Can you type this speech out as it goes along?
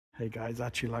Hey guys,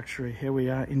 Archie Luxury. Here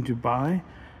we are in Dubai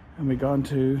and we're going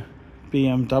to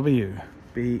BMW.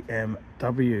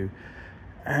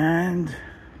 And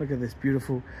look at this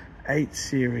beautiful 8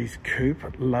 Series coupe.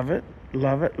 Love it,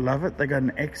 love it, love it. They got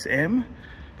an XM,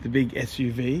 the big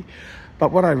SUV.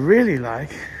 But what I really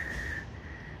like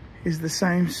is the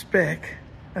same spec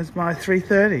as my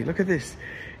 330. Look at this.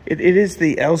 It is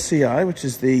the LCI, which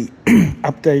is the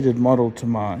updated model to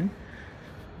mine.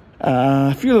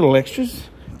 A few little extras.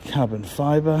 Carbon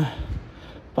fiber,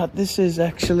 but this is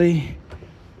actually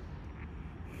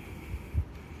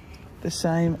the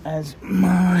same as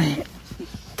my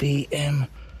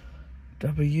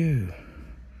BMW.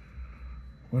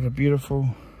 What a beautiful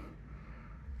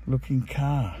looking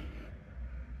car.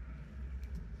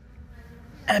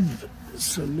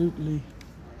 Absolutely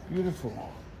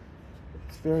beautiful.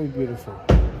 It's very beautiful.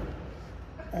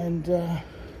 And I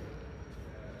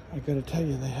gotta tell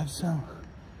you, they have some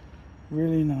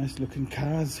really nice looking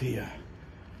cars here.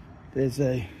 There's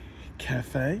a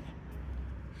cafe.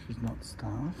 She's not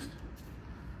staffed.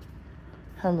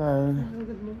 Hello.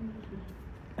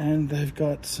 And they've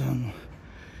got some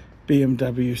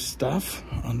BMW stuff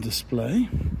on display.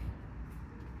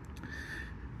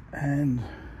 And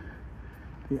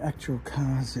the actual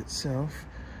cars itself.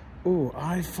 Oh,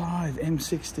 i5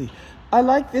 M60. I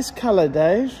like this color,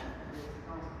 Dave.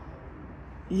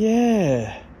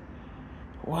 Yeah.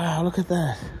 Wow, look at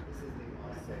that.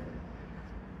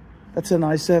 That's an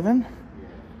i7.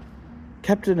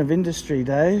 Captain of Industry,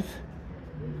 Dave.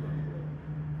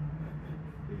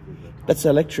 That's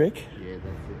electric. Yeah, that's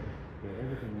it. Yeah,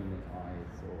 everything in the I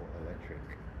is all electric.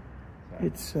 So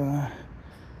It's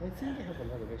they seem to have a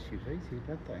lot of SUVs here,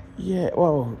 don't they? yeah,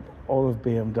 well, all of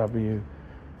BMW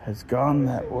has gone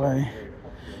that way.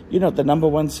 You know what the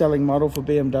 #1 selling model for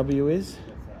BMW is?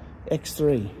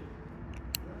 X3.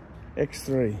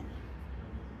 X3.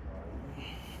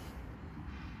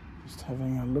 Just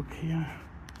having a look here.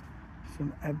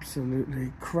 Some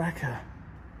absolutely cracker.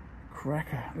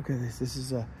 Look at this. This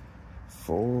is a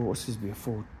what's this be, a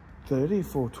 430,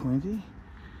 420?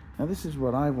 Now this is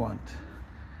what I want.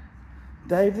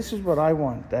 Dave, this is what I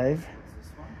want, Dave.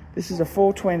 This is a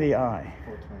 420i. 420i.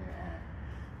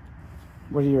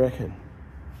 What do you reckon?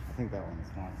 I think that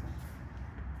one's nicer.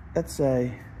 That's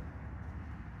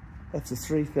a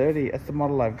 330. That's the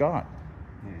model I've got.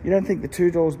 Yeah. You don't think the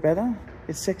 2-door's better?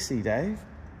 It's sexy, Dave.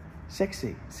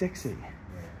 Sexy. Yeah.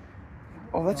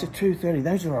 Oh, that's a 230.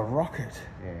 Those are a rocket.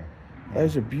 Yeah.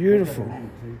 Those are beautiful.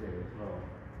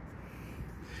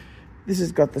 This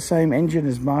has got the same engine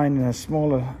as mine and a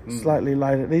smaller, slightly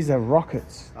lighter. These are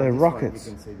rockets. They're rockets.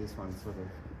 You can see this one sort of.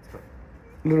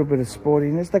 A little bit of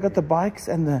sportiness. They got the bikes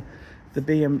and the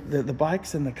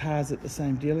bikes and the cars at the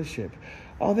same dealership.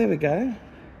 Oh, there we go.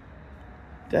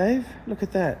 Dave, look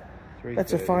at that.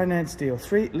 That's a finance deal.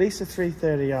 Lease a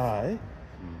 330i.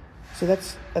 So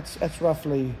that's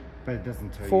roughly. But it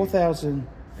doesn't tell 4,000.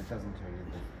 It doesn't tell you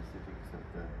the specifics of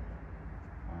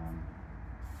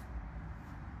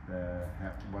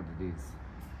what it is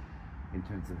in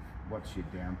terms of what's your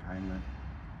down payment.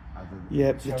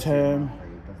 Yep, the term.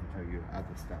 It doesn't tell you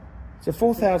other stuff. So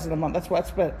 4,000 a month. That's about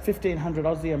 1,500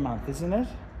 Aussie a month, isn't it?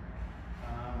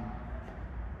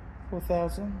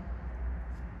 4,000.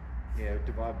 Yeah,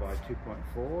 divide by 2.4,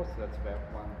 so that's about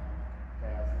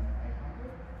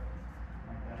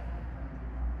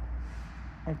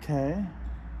 1,800. Okay.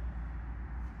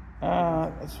 They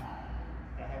have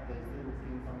these little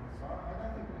things on the side. I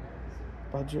don't think we have this.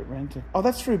 Budget rental. Oh,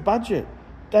 that's through budget.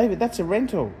 David, that's a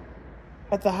rental.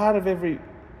 At the heart of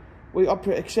we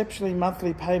operate exceptionally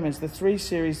monthly payments. The 3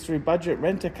 Series through budget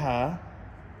rent-a-car,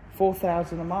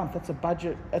 4,000 a month. That's a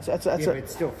budget. But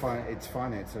it's still fine. It's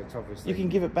finance, so it's obviously. You can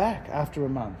give it back after a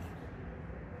month.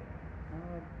 I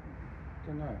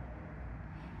don't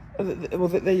know. Well,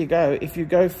 there you go. If you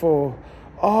go for,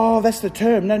 oh, that's the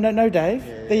term. No, Dave.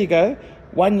 Yeah. There you go.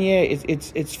 1 year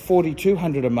it's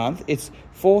 4,200 a month. It's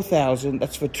 4,000.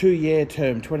 That's for 2-year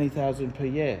term, 20,000 per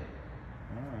year.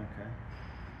 Oh, okay.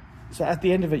 So at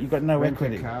the end of it, you've got no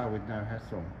equity. A car with no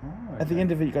hassle. Oh, okay. At the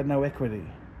end of it, you've got no equity.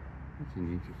 That's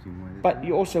an interesting way. But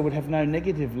you also would have no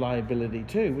negative liability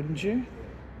too, wouldn't you?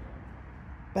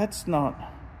 That's not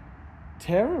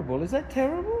terrible. Is that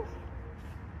terrible?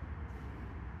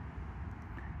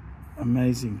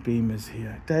 Amazing Beamers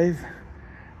here. Dave,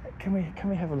 can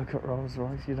we have a look at Rolls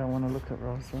Royce? You don't want to look at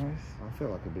Rolls Royce? I feel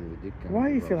like a bit of a dick. Why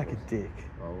do you feel like a dick?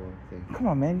 Come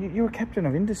on, man. You're a captain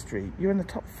of industry. You're in the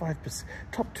top 5%,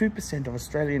 top 2% of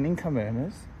Australian income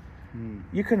earners.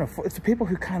 You can afford. It's the people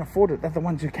who can't afford it. They're the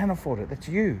ones who can afford it. That's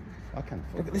you. I can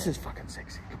afford it. Look, this is fucking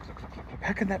sexy. Look.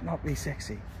 How can that not be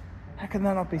sexy? How can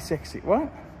that not be sexy? What?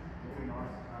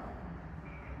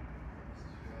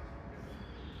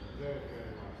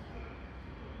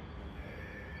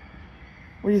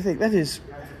 do you think? That is...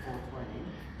 That's a 420.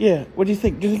 Yeah, what do you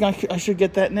think? Do you think I should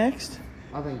get that next?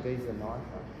 I think these are nicer.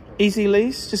 Easy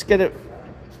lease? Just get it...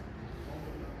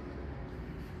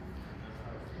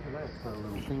 That's got a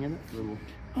little thing in it. Little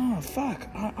Oh, fuck.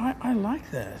 I like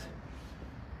that.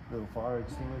 fire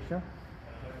extinguisher.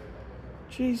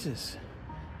 Jesus.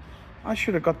 I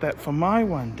should have got that for my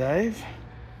one, Dave.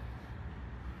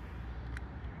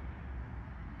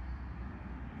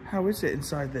 How is it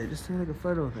inside there? Just take a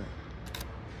photo of it.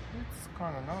 It's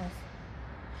kind of nice.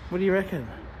 What do you reckon?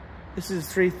 This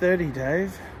is 330,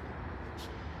 Dave.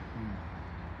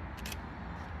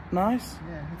 Nice?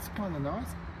 Yeah, it's kind of nice.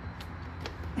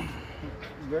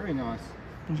 Very nice.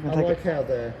 I'm just I gonna like how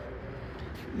the...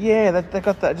 Yeah, they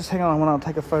got that. Just hang on, I'll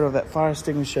take a photo of that fire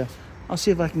extinguisher. I'll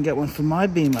see if I can get one for my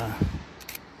Beamer.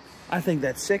 I think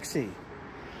that's sexy.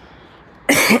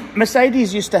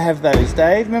 Mercedes used to have those,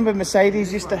 Dave. Remember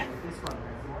Mercedes used to... This one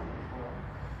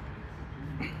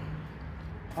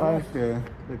has one. I like the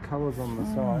colours on the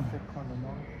side. They're kind of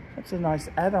nice. That's a nice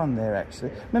add-on there,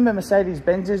 actually. Remember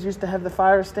Mercedes-Benzes used to have the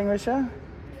fire extinguisher?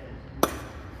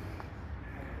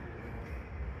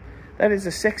 That is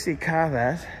a sexy car,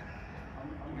 that.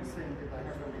 I'm just saying, did they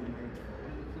have it in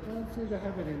the... I don't see they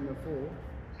have it in the Ford.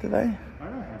 Do they? I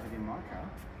don't have it in my car.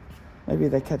 Maybe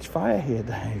they catch fire here,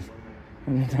 Dave. I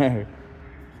don't know.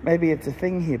 Maybe it's a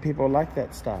thing here. People like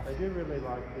that stuff. I do really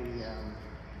like the...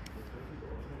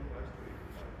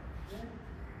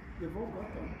 They've all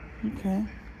got them. Okay.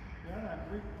 No,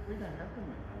 we don't have them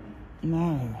at home.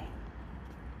 No.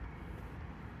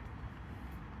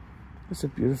 It's a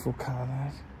beautiful car,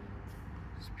 that.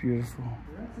 It's beautiful.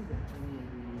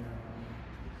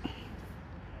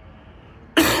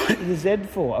 The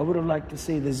Z4. I would have liked to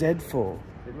see the Z4.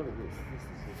 Hey, look at this.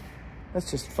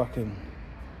 That's just fucking...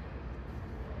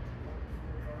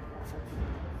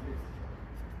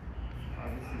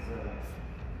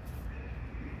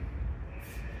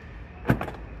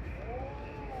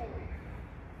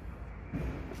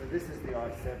 So this is the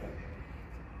i7.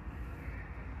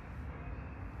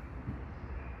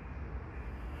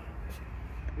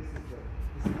 This is the...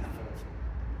 I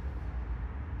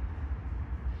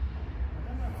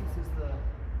don't know if this is the...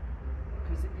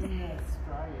 Because in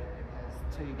Australia it has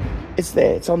TV. It's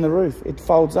there. It's on the roof. It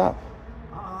folds up.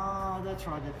 Oh, that's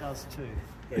right. It does too.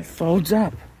 It folds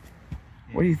up.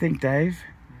 What do you think, Dave?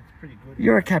 It's pretty good.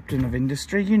 You're a captain of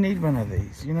industry. You need one of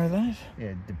these. You know that?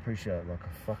 Yeah, depreciate like a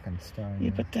fucking stone.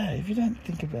 Yeah, but Dave, you don't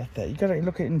think about that. You got to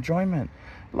look at enjoyment.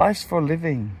 Life's for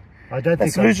living. I don't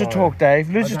That's think loser talk, Dave.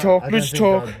 Loser talk. Loser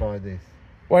talk. I'd buy this.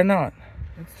 Why not?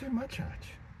 It's too much,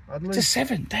 Arch. It's a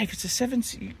 7, Dave. It's a 7.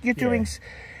 You're doing.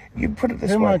 You put it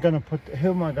this Who way. am I going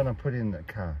to put in the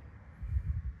car?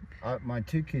 My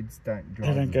 2 kids don't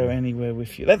drive. They don't go anywhere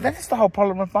with you. That's the whole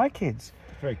problem with my kids.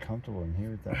 It's very comfortable in here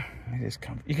with that. It is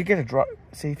comfortable. You could get a drive.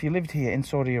 See, if you lived here in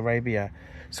Saudi Arabia,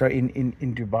 so in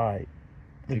Dubai,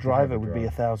 the driver would be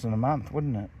 1,000 a month,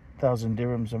 wouldn't it? 1,000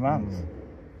 dirhams a month.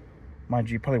 Mind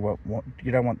you, probably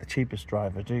you don't want the cheapest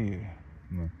driver, do you?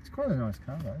 No. It's quite a nice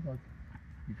car though. Like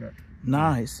you got.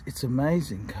 Nice. It's an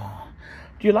amazing car.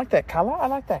 Do you like that colour? I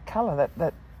like that colour.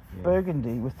 That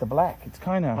burgundy with the black. It's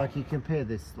kind of like you compare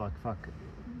this, like fuck,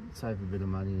 save a bit of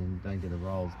money and don't get a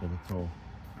Rolls, but it's all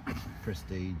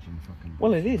prestige and fucking.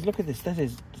 Well, it is. Look at this.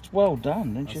 It's well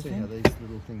done, don't you see think? how these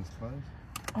little things close.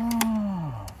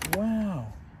 Oh,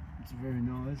 wow. It's very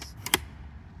nice.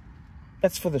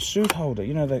 That's for the suit holder.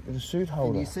 You know, the suit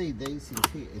holder. And you see these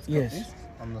things here. It's got this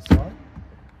on the side.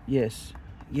 Yes.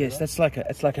 Yes, it's like an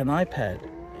iPad.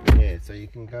 Yeah, so you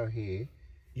can go here.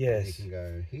 Yes. You can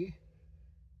go here.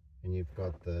 And you've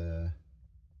got the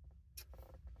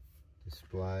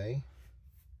display.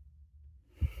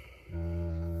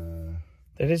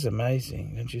 That is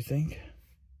amazing, don't you think?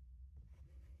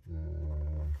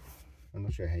 I'm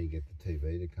not sure how you get the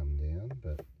TV to come down,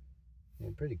 but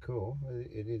yeah, pretty cool.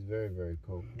 It is very, very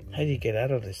cool. How do you get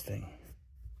out of this thing?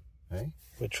 Hey?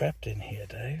 We're trapped in here,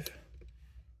 Dave.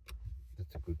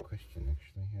 That's a good question,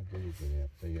 actually. How do you get out?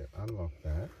 So you unlock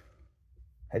that.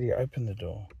 How do you open the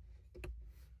door?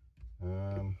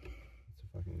 That's a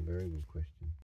fucking very good question.